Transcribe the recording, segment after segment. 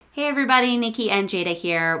Hey everybody, Nikki and Jada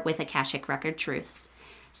here with Akashic Record Truths.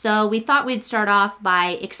 So we thought we'd start off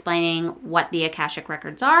by explaining what the Akashic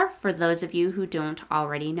Records are for those of you who don't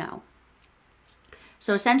already know.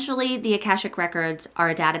 So essentially, the Akashic Records are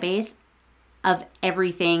a database of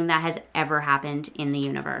everything that has ever happened in the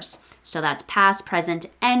universe. So that's past, present,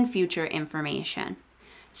 and future information.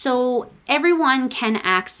 So everyone can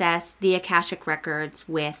access the Akashic Records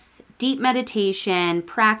with deep meditation,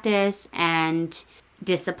 practice, and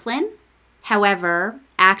discipline. However,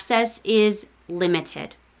 access is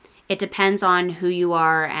limited. It depends on who you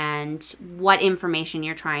are and what information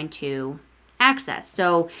you're trying to access.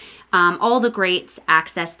 So all the greats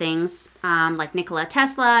access things like Nikola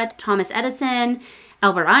Tesla, Thomas Edison,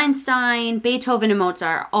 Albert Einstein, Beethoven, and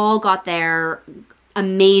Mozart all got their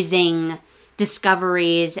amazing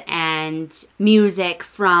discoveries and music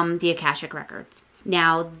from the Akashic Records.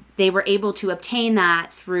 Now, they were able to obtain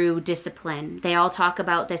that through discipline. They all talk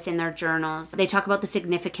about this in their journals. They talk about the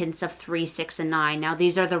significance of 3, 6, and 9. Now,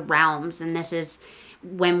 these are the realms, and this is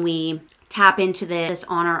when we tap into this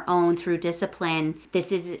on our own through discipline.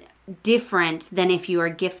 This is different than if you are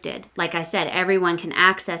gifted. Like I said, everyone can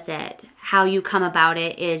access it. How you come about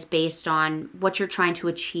it is based on what you're trying to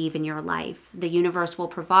achieve in your life. The universe will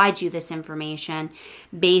provide you this information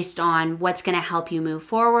based on what's going to help you move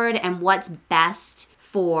forward and what's best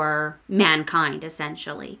for mankind,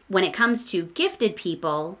 essentially. When it comes to gifted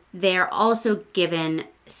people, they're also given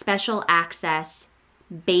special access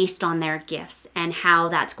based on their gifts and how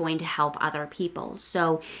that's going to help other people.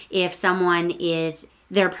 So if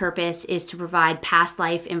their purpose is to provide past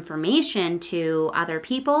life information to other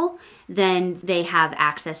people, then they have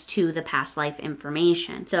access to the past life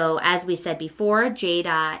information. So as we said before,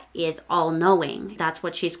 Jada is all-knowing. That's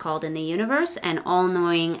what she's called in the universe, and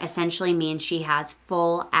all-knowing essentially means she has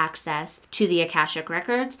full access to the Akashic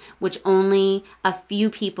Records, which only a few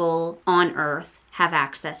people on Earth have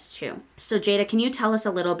access to. So Jada, can you tell us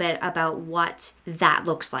a little bit about what that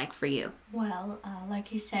looks like for you? Well,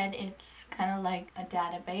 like you said, it's kind of like a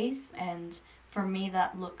database, and for me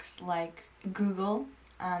that looks like Google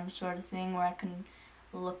sort of thing, where I can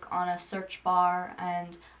look on a search bar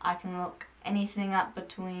and I can look anything up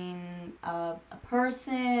between a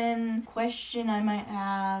person, question I might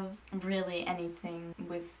have, really anything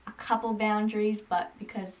with a couple boundaries, but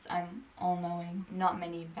because I'm all-knowing, not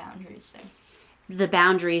many boundaries there. The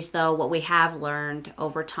boundaries, though, what we have learned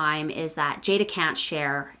over time is that Jada can't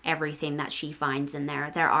share everything that she finds in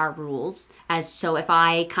there. There are rules. So if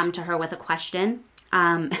I come to her with a question,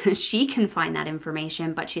 she can find that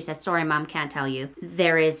information, but she says, sorry, Mom, can't tell you.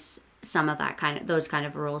 There is some of those kind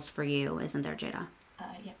of rules for you, isn't there, Jada?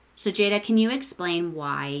 Yeah. So Jada, can you explain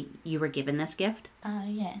why you were given this gift?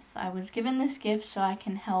 Yes, I was given this gift so I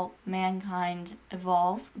can help mankind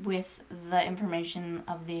evolve with the information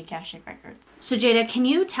of the Akashic Records. So Jada, can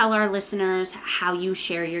you tell our listeners how you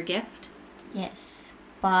share your gift? Yes,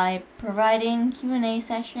 by providing Q&A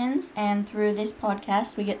sessions, and through this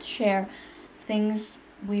podcast we get to share things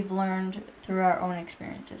we've learned through our own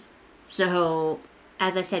experiences. So,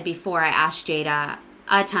 as I said before, I asked Jada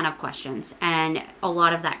a ton of questions, and a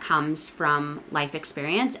lot of that comes from life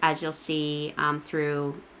experience, as you'll see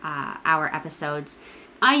through our episodes.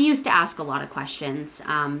 I used to ask a lot of questions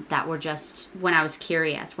that were just when I was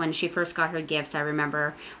curious. When she first got her gifts, I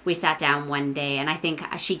remember we sat down one day, and I think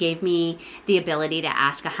she gave me the ability to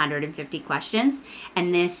ask 150 questions,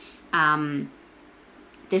 and this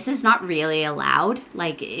is not really allowed.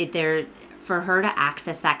 For her to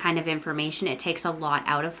access that kind of information, it takes a lot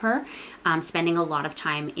out of her. Spending a lot of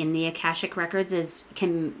time in the Akashic Records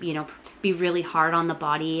can be really hard on the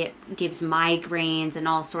body. It gives migraines and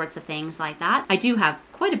all sorts of things like that. I do have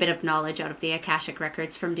quite a bit of knowledge out of the Akashic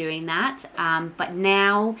Records from doing that. But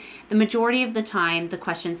now, the majority of the time, the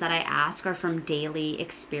questions that I ask are from daily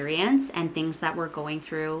experience and things that we're going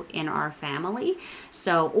through in our family.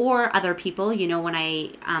 Or other people, when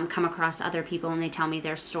I come across other people and they tell me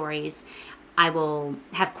their stories, I will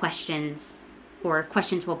have questions, or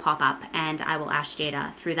questions will pop up, and I will ask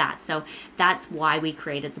Jada through that. So that's why we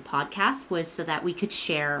created the podcast, was so that we could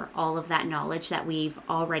share all of that knowledge that we've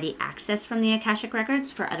already accessed from the Akashic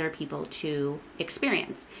Records for other people to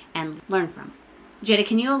experience and learn from. Jada,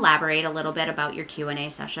 can you elaborate a little bit about your Q&A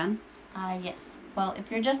session? Yes. Well,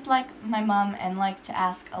 if you're just like my mom and like to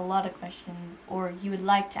ask a lot of questions, or you would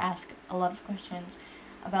like to ask a lot of questions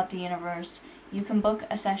about the universe, you can book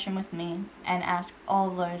a session with me and ask all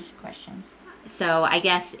those questions. So I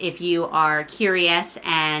guess if you are curious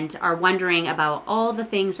and are wondering about all the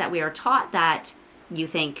things that we are taught that you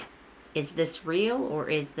think, is this real, or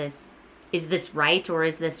is this right, or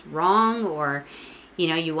is this wrong, or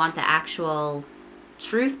you want the actual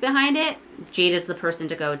truth behind it, Jada's the person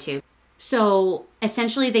to go to. So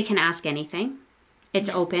essentially they can ask anything. It's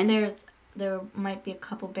open. There might be a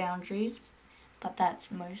couple boundaries, but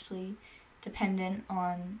that's mostly dependent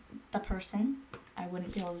on the person. I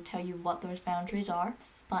wouldn't be able to tell you what those boundaries are,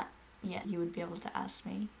 but yeah, you would be able to ask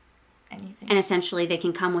me anything. And essentially they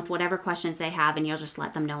can come with whatever questions they have, and you'll just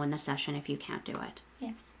let them know in the session if you can't do it.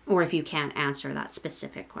 Yes. Or if you can't answer that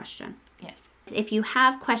specific question. Yes. If you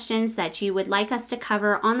have questions that you would like us to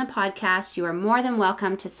cover on the podcast, you are more than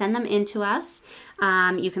welcome to send them in to us.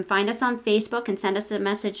 You can find us on Facebook and send us a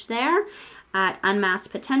message there at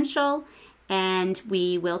Unmasked Potential, and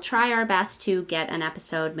we will try our best to get an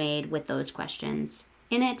episode made with those questions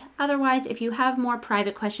in it. Otherwise, if you have more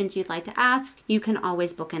private questions you'd like to ask, you can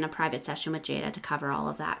always book in a private session with Jada to cover all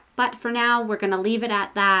of that. But for now, we're going to leave it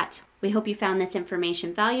at that. We hope you found this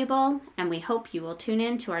information valuable, and we hope you will tune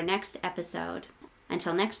in to our next episode.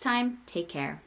 Until next time, take care.